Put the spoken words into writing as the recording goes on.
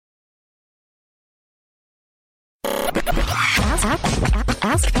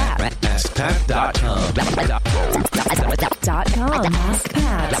AskPat.com.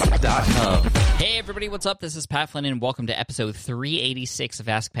 AskPat.com. Hey everybody, what's up? This is Pat Flynn and welcome to episode 386 of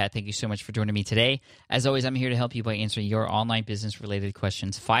Ask Pat. Thank you so much for joining me today. As always, I'm here to help you by answering your online business related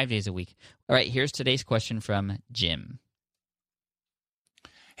questions 5 days a week. All right, here's today's question from Jim.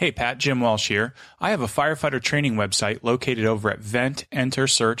 Hey Pat, Jim Walsh here. I have a firefighter training website located over at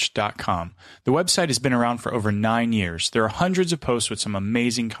vententersearch.com. The website has been around for over 9 years. There are hundreds of posts with some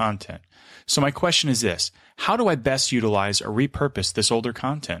amazing content. So my question is this: how do I best utilize or repurpose this older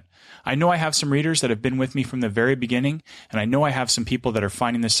content? I know I have some readers that have been with me from the very beginning, and I know I have some people that are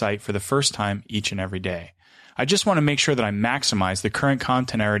finding the site for the first time each and every day. I just want to make sure that I maximize the current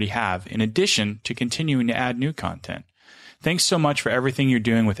content I already have, in addition to continuing to add new content. Thanks so much for everything you're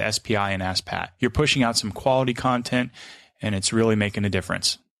doing with SPI and AskPat. You're pushing out some quality content, and it's really making a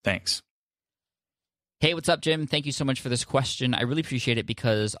difference. Thanks. Hey, what's up, Jim? Thank you so much for this question. I really appreciate it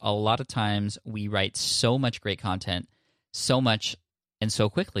because a lot of times we write so much great content, so much and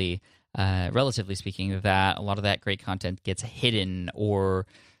so quickly, relatively speaking, that a lot of that great content gets hidden or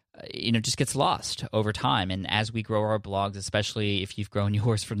just gets lost over time. And as we grow our blogs, especially if you've grown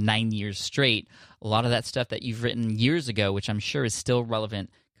yours for 9 years straight, a lot of that stuff that you've written years ago, which I'm sure is still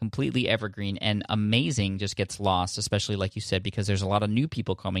relevant, completely evergreen and amazing, just gets lost, especially like you said, because there's a lot of new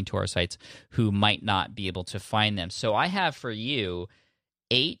people coming to our sites who might not be able to find them. So I have for you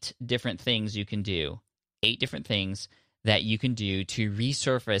 8 different things you can do, 8 different things that you can do to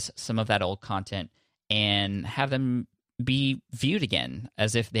resurface some of that old content and have them be viewed again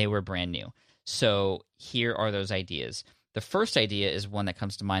as if they were brand new. So here are those ideas. The first idea is one that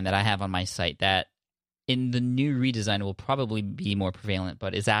comes to mind that I have on my site that in the new redesign will probably be more prevalent,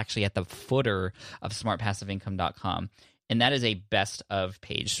 but is actually at the footer of smartpassiveincome.com. And that is a best of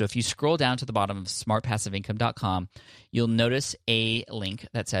page. So if you scroll down to the bottom of smartpassiveincome.com, you'll notice a link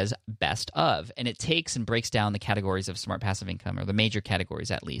that says best of, and it takes and breaks down the categories of Smart Passive Income, or the major categories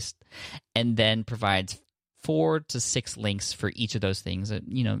at least, and then provides 4 to 6 links for each of those things. It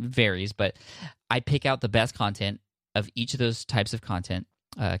varies, but I pick out the best content of each of those types of content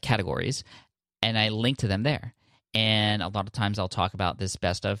categories, and I link to them there. And a lot of times I'll talk about this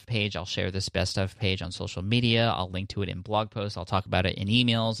best of page. I'll share this best of page on social media. I'll link to it in blog posts. I'll talk about it in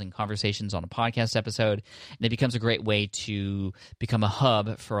emails and conversations on a podcast episode. And it becomes a great way to become a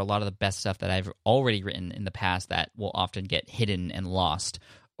hub for a lot of the best stuff that I've already written in the past that will often get hidden and lost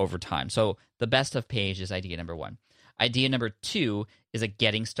over time. So the best of page is idea number 1. Idea number 2 is a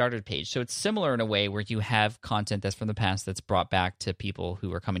getting started page. So it's similar in a way where you have content that's from the past that's brought back to people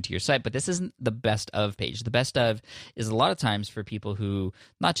who are coming to your site, but this isn't the best of page. The best of is a lot of times for people who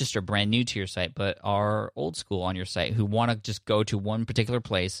not just are brand new to your site, but are old school on your site, who want to just go to one particular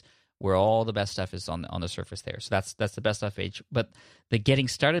place where all the best stuff is on the surface there. So that's the best of page. But the getting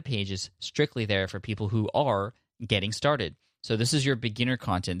started page is strictly there for people who are getting started. So this is your beginner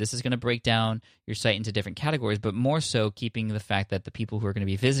content. This is going to break down your site into different categories, but more so keeping the fact that the people who are going to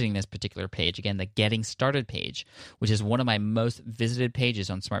be visiting this particular page, again, the Getting Started page, which is one of my most visited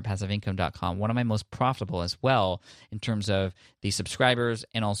pages on smartpassiveincome.com, one of my most profitable as well in terms of the subscribers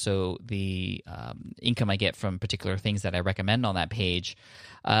and also the income I get from particular things that I recommend on that page.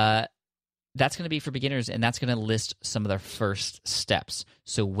 That's going to be for beginners, and that's going to list some of their first steps.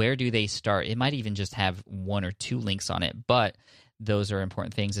 So where do they start? It might even just have 1 or 2 links on it, but those are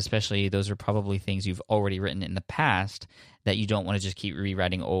important things, especially those are probably things you've already written in the past that you don't want to just keep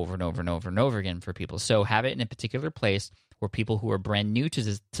rewriting over and over and over and over again for people. So have it in a particular place where people who are brand new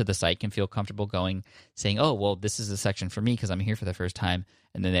to the site can feel comfortable going, saying, oh, well, this is a section for me because I'm here for the first time,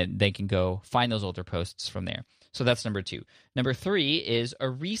 and then they can go find those older posts from there. So that's number 2. Number 3 is a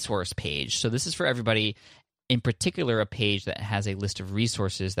resource page. So this is for everybody, in particular a page that has a list of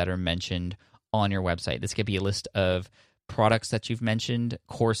resources that are mentioned on your website. This could be a list of products that you've mentioned,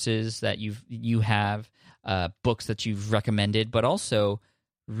 courses that you have, books that you've recommended, but also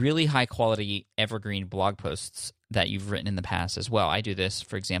really high quality evergreen blog posts that you've written in the past as well. I do this,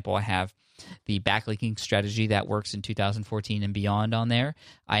 for example, I have the backlinking strategy that works in 2014 and beyond on there.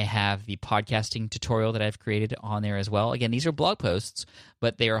 I have the podcasting tutorial that I've created on there as well. Again, these are blog posts,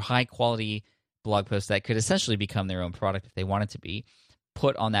 but they are high quality blog posts that could essentially become their own product if they wanted to be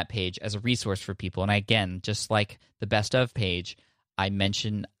put on that page as a resource for people. And again, just like the best of page, I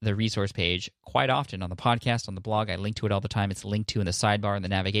mention the resource page quite often on the podcast, on the blog. I link to it all the time. It's linked to in the sidebar and the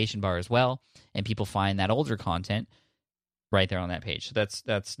navigation bar as well. And people find that older content right there on that page. So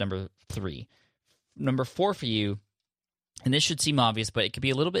that's number 3. Number 4 for you, and this should seem obvious, but it could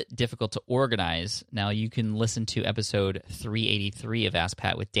be a little bit difficult to organize. Now, you can listen to episode 383 of Ask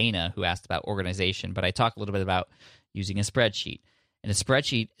Pat with Dana, who asked about organization, but I talk a little bit about using a spreadsheet. And a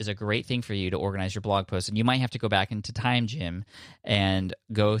spreadsheet is a great thing for you to organize your blog posts. And you might have to go back into time, Jim, and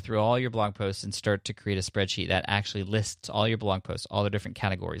go through all your blog posts and start to create a spreadsheet that actually lists all your blog posts, all the different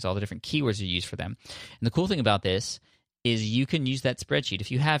categories, all the different keywords you use for them. And the cool thing about this is you can use that spreadsheet.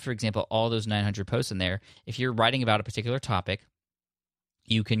 If you have, for example, all those 900 posts in there, if you're writing about a particular topic,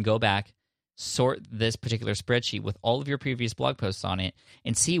 you can go back, sort this particular spreadsheet with all of your previous blog posts on it,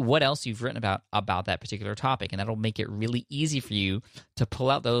 and see what else you've written about that particular topic. And that'll make it really easy for you to pull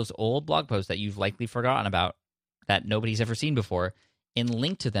out those old blog posts that you've likely forgotten about, that nobody's ever seen before, and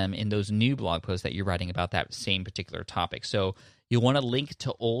link to them in those new blog posts that you're writing about that same particular topic. So you'll want to link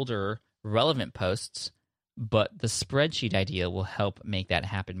to older relevant posts, but the spreadsheet idea will help make that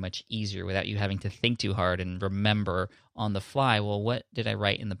happen much easier without you having to think too hard and remember on the fly, well, what did I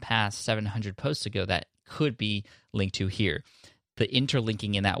write in the past 700 posts ago that could be linked to here? The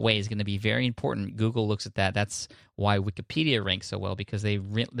interlinking in that way is going to be very important. Google looks at that. That's why Wikipedia ranks so well, because they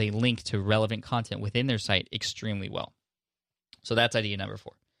link to relevant content within their site extremely well. So that's idea number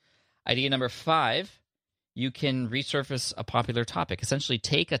 4. Idea number 5, you can resurface a popular topic. Essentially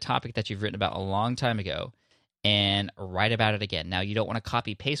take a topic that you've written about a long time ago and write about it again. Now, you don't want to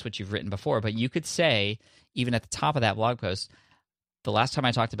copy-paste what you've written before, but you could say, even at the top of that blog post, the last time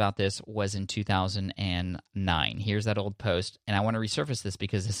I talked about this was in 2009. Here's that old post, and I want to resurface this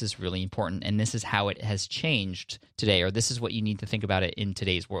because this is really important, and this is how it has changed today, or this is what you need to think about it in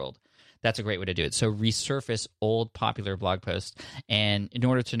today's world. That's a great way to do it. So resurface old popular blog posts, and in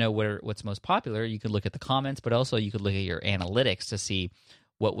order to know what's most popular, you could look at the comments, but also you could look at your analytics to see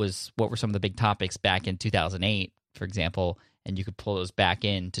what were some of the big topics back in 2008, for example, and you could pull those back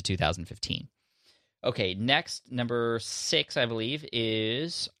into 2015. Okay, next, number 6, I believe,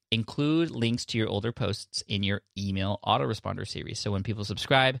 is include links to your older posts in your email autoresponder series. So when people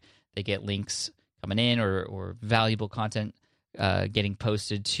subscribe, they get links coming in or valuable content getting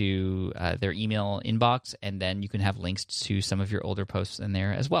posted to their email inbox, and then you can have links to some of your older posts in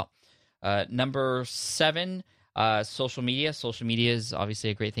there as well. Number 7, social media. Social media is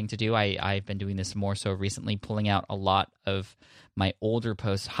obviously a great thing to do. I've been doing this more so recently, pulling out a lot of my older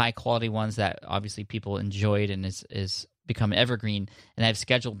posts, high-quality ones that obviously people enjoyed and is become evergreen, and I've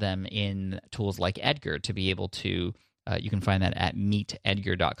scheduled them in tools like Edgar to be able to, you can find that at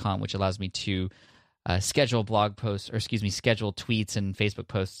meetedgar.com, which allows me to schedule blog posts, schedule tweets and Facebook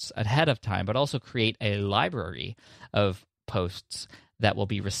posts ahead of time, but also create a library of posts that will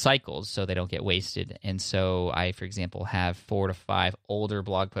be recycled so they don't get wasted. And so I, for example, have 4 to 5 older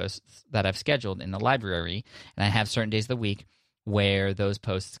blog posts that I've scheduled in the library, and I have certain days of the week where those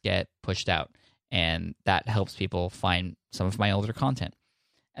posts get pushed out, and that helps people find some of my older content.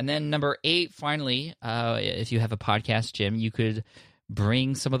 And then number 8, finally, if you have a podcast, Jim, you could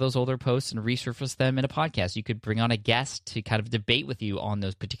bring some of those older posts and resurface them in a podcast. You could bring on a guest to kind of debate with you on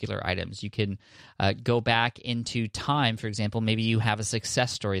those particular items. You can go back into time. For example, maybe you have a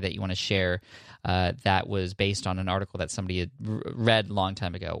success story that you want to share that was based on an article that somebody had read a long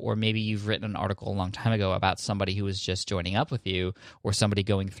time ago. Or maybe you've written an article a long time ago about somebody who was just joining up with you or somebody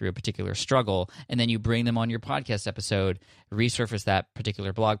going through a particular struggle, and then you bring them on your podcast episode, resurface that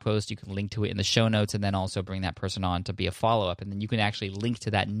particular blog post. You can link to it in the show notes, and then also bring that person on to be a follow-up. And then you can actually link to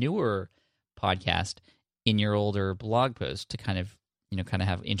that newer podcast in your older blog post to kind of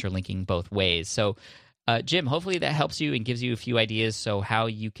have interlinking both ways. So Jim, hopefully that helps you and gives you a few ideas so how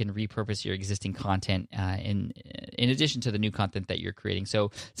you can repurpose your existing content in addition to the new content that you're creating. So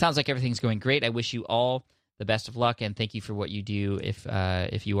it sounds like everything's going great. I wish you all the best of luck, and thank you for what you do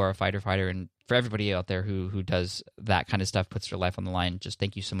if you are a fighter, and for everybody out there who does that kind of stuff, puts their life on the line. Just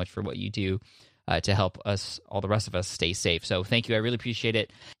thank you so much for what you do to help us, all the rest of us, stay safe. So thank you. I really appreciate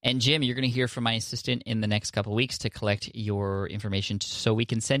it. And Jim, you're going to hear from my assistant in the next couple of weeks to collect your information so we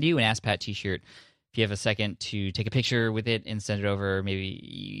can send you an Ask Pat t-shirt. If you have a second to take a picture with it and send it over,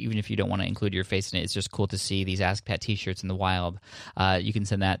 maybe even if you don't want to include your face in it, it's just cool to see these Ask Pat t-shirts in the wild. You can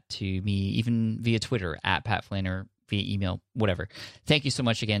send that to me even via Twitter, at Pat Flynn, or via email, whatever. Thank you so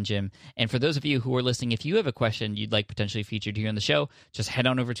much again, Jim. And for those of you who are listening, if you have a question you'd like potentially featured here on the show, just head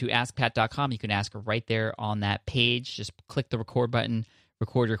on over to askpat.com. You can ask right there on that page. Just click the record button,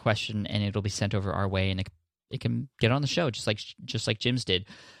 record your question, and it'll be sent over our way, and it can get on the show just like Jim's did.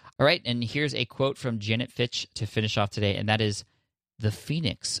 All right, and here's a quote from Janet Fitch to finish off today, and that is, "The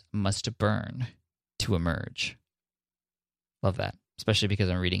phoenix must burn to emerge." Love that, especially because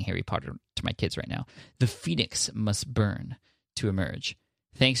I'm reading Harry Potter to my kids right now. The phoenix must burn to emerge.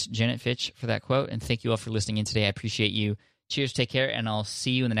 Thanks, Janet Fitch, for that quote, and thank you all for listening in today. I appreciate you. Cheers, take care, and I'll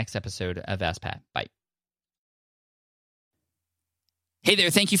see you in the next episode of Ask Pat. Bye. Hey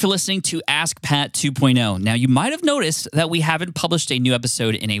there, thank you for listening to Ask Pat 2.0. Now, you might have noticed that we haven't published a new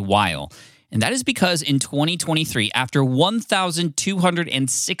episode in a while, and that is because in 2023, after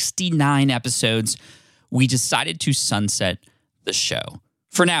 1,269 episodes, we decided to sunset the show.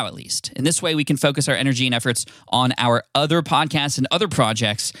 For now, at least. In this way, we can focus our energy and efforts on our other podcasts and other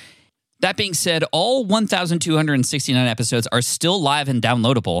projects. That being said, all 1,269 episodes are still live and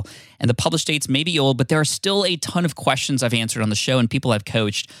downloadable, and the published dates may be old, but there are still a ton of questions I've answered on the show and people I've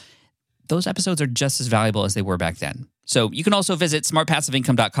coached. Those episodes are just as valuable as they were back then. So you can also visit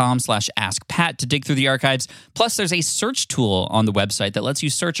smartpassiveincome.com/askpat to dig through the archives. Plus, there's a search tool on the website that lets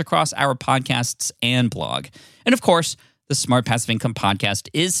you search across our podcasts and blog. And of course, the Smart Passive Income podcast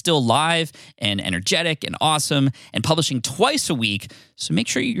is still live and energetic and awesome and publishing twice a week. So make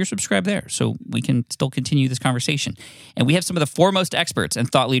sure you're subscribed there so we can still continue this conversation. And we have some of the foremost experts and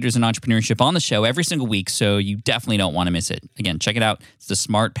thought leaders in entrepreneurship on the show every single week, so you definitely don't want to miss it. Again, check it out. It's the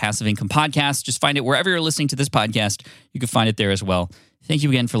Smart Passive Income podcast. Just find it wherever you're listening to this podcast. You can find it there as well. Thank you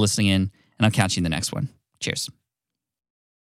again for listening in, and I'll catch you in the next one. Cheers.